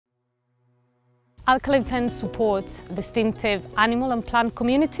Alkaline fens support distinctive animal and plant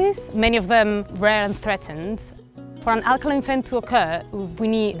communities, many of them rare and threatened. For an alkaline fen to occur, we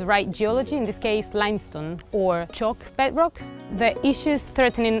need the right geology, in this case limestone or chalk bedrock. The issues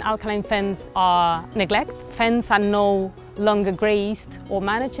threatening alkaline fens are neglect. Fens are no longer grazed or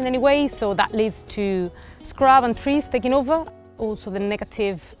managed in any way, so that leads to scrub and trees taking over. Also the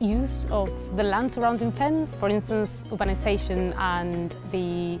negative use of the land surrounding fens, for instance urbanization and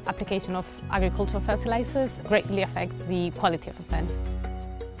the application of agricultural fertilizers, greatly affects the quality of a fen.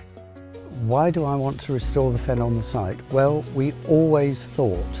 Why do I want to restore the fen on the site? Well, we always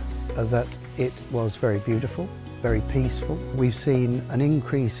thought that it was very beautiful, very peaceful. We've seen an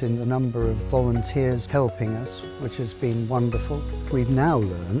increase in the number of volunteers helping us, which has been wonderful. We've now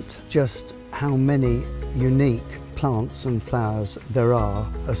learnt just how many unique plants and flowers there are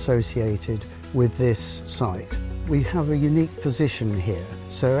associated with this site. We have a unique position here,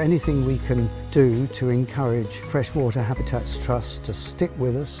 so anything we can do to encourage Freshwater Habitats Trust to stick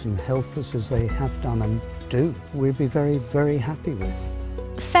with us and help us as they have done and do, we'll be very, very happy with.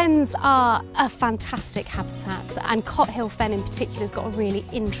 Fens are a fantastic habitat, and Cot Hill Fen in particular has got a really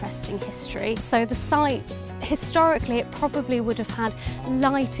interesting history. So the site, historically, it probably would have had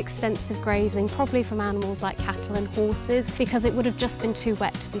light extensive grazing, probably from animals like cattle and horses, because it would have just been too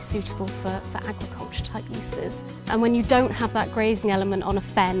wet to be suitable for agriculture type uses. And when you don't have that grazing element on a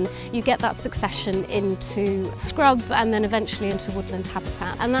fen, you get that succession into scrub and then eventually into woodland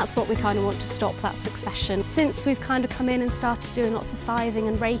habitat. And that's what we kind of want to stop, that succession. Since we've kind of come in and started doing lots of scything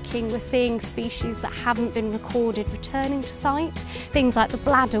and raking, we're seeing species that haven't been recorded returning to site. Things like the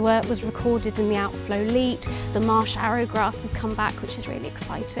bladderwort was recorded in the outflow leat, the marsh arrowgrass has come back, which is really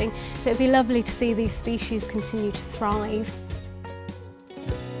exciting. So it'd be lovely to see these species continue to thrive.